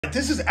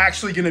This is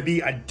actually gonna be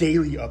a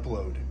daily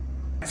upload.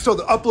 So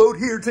the upload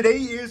here today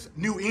is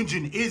new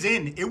engine is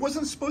in. It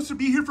wasn't supposed to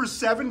be here for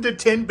 7 to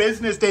 10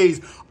 business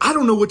days. I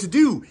don't know what to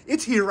do.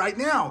 It's here right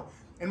now.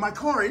 And my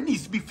car, it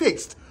needs to be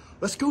fixed.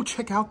 Let's go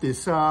check out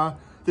this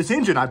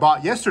engine I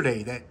bought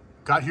yesterday that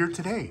got here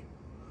today.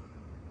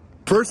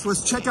 First,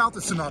 let's check out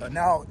the Sonata.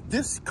 Now,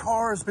 this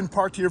car has been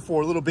parked here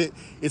for a little bit.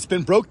 It's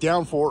been broke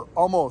down for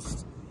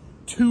almost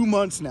 2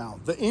 months now.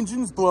 The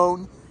engine's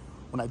blown.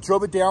 When I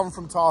drove it down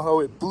from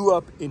Tahoe, it blew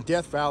up in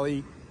Death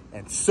Valley.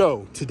 And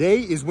so today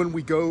is when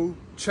we go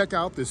check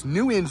out this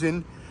new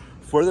engine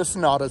for the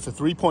Sonata. It's a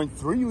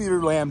 3.3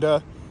 liter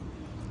Lambda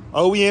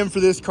OEM for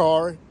this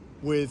car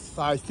with,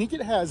 I think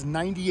it has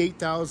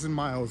 98,000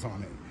 miles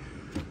on it.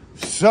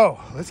 So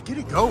let's get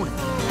it going.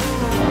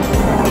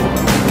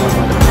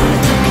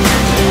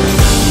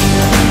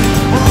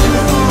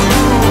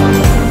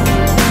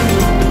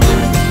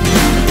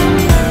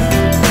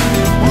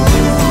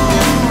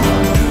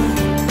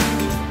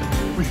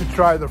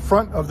 Try the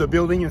front of the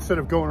building instead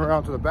of going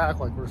around to the back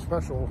like we're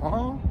special,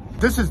 huh?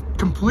 This is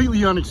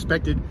completely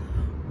unexpected.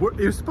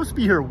 It was supposed to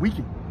be here a week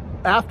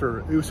after.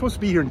 It was supposed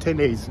to be here in 10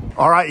 days.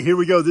 All right, here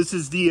we go. This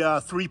is the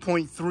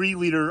 3.3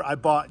 liter I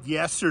bought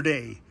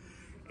yesterday.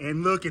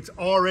 And look, it's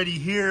already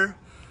here.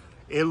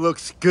 It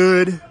looks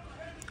good.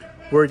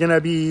 We're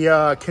gonna be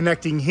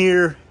connecting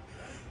here.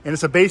 And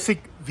it's a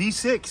basic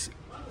V6.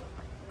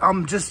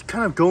 I'm just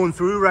kind of going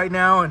through right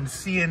now and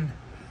seeing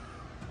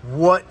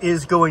what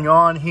is going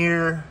on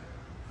here,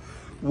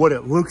 what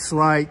it looks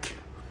like.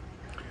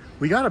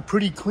 We got a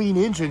pretty clean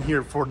engine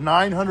here for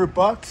 900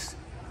 bucks.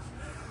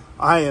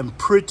 I am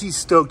pretty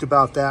stoked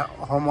about that.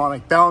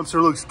 Harmonic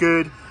balancer looks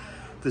good.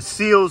 The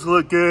seals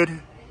look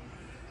good.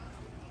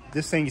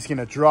 This thing is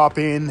gonna drop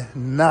in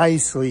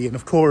nicely. And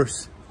of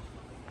course,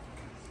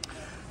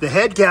 the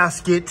head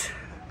gasket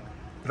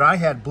that I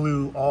had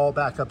blew all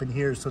back up in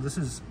here. So this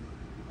is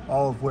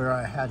all of where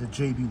I had a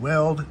JB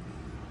weld.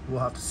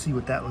 We'll have to see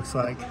what that looks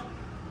like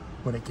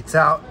when it gets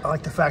out. I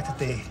like the fact that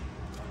they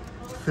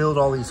filled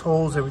all these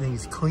holes. Everything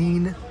is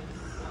clean.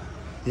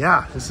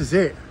 Yeah, this is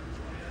it.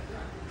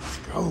 Let's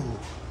go.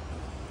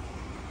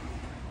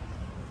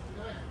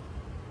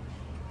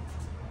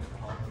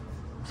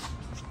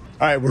 All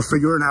right, we're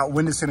figuring out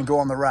when it's gonna go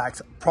on the racks.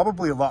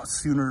 Probably a lot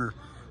sooner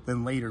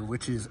than later,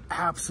 which is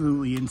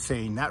absolutely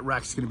insane. That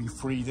rack's gonna be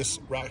free. This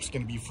rack's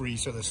gonna be free.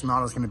 So the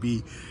Sonata's gonna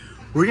be,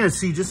 we're gonna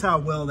see just how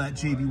well that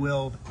JB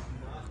weld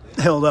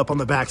held up on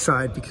the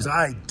backside because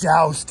I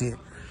doused it.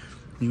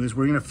 Anyways,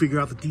 we're gonna figure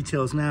out the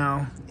details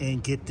now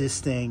and get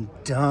this thing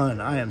done.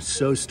 I am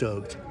so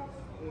stoked.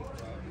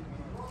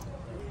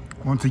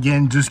 Once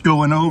again, just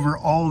going over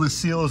all the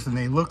seals, and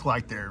they look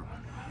like they're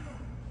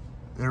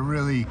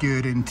really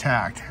good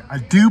intact. I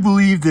do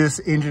believe this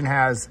engine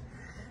has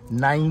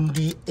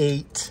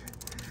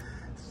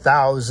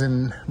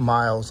 98,000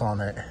 miles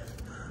on it,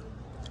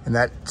 and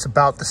that's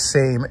about the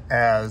same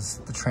as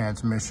the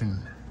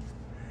transmission.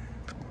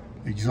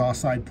 Exhaust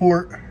side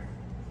port,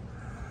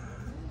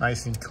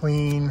 nice and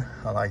clean.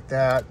 I like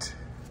that.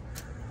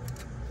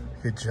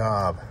 Good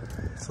job.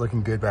 It's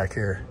looking good back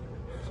here.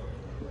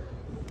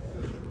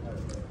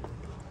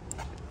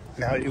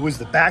 Now it was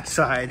the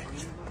backside.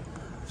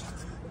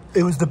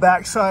 It was the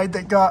backside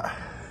that got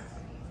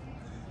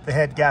the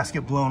head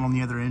gasket blown on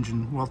the other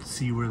engine. We'll have to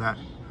see where that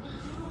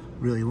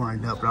really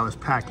lined up, but I was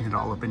packing it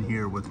all up in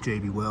here with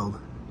JB weld.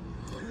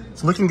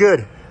 It's looking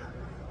good.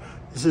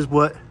 This is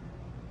what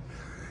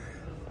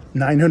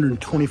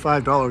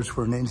 $925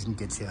 for an engine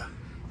gets you.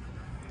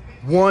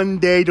 1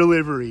 day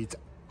delivery. It's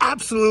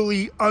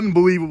absolutely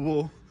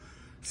unbelievable.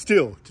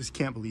 Still, just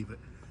can't believe it.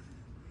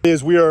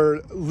 We are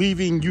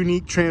leaving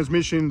Unique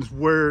Transmissions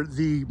where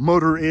the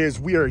motor is.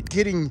 We are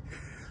getting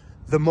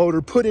the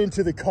motor put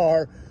into the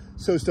car.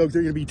 So stoked.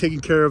 They're gonna be taking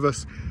care of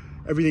us.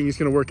 Everything is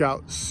gonna work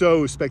out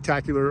so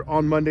spectacular.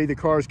 On Monday, the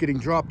car is getting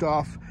dropped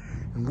off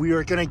and we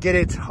are gonna get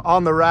it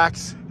on the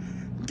racks,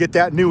 get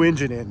that new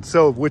engine in.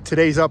 So with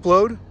today's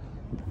upload,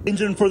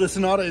 engine for the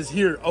Sonata is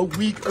here a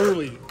week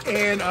early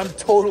and I'm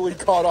totally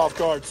caught off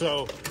guard.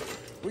 So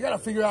we got to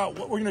figure out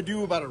what we're going to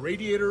do about a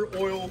radiator,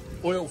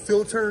 oil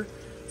filter.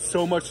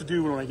 So much to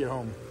do when I get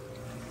home.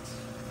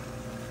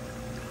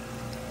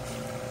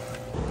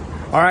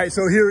 All right,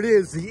 so here it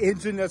is, the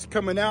engine that's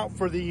coming out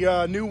for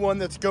the new one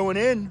that's going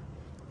in.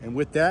 And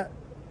with that,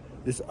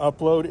 this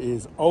upload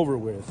is over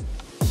with.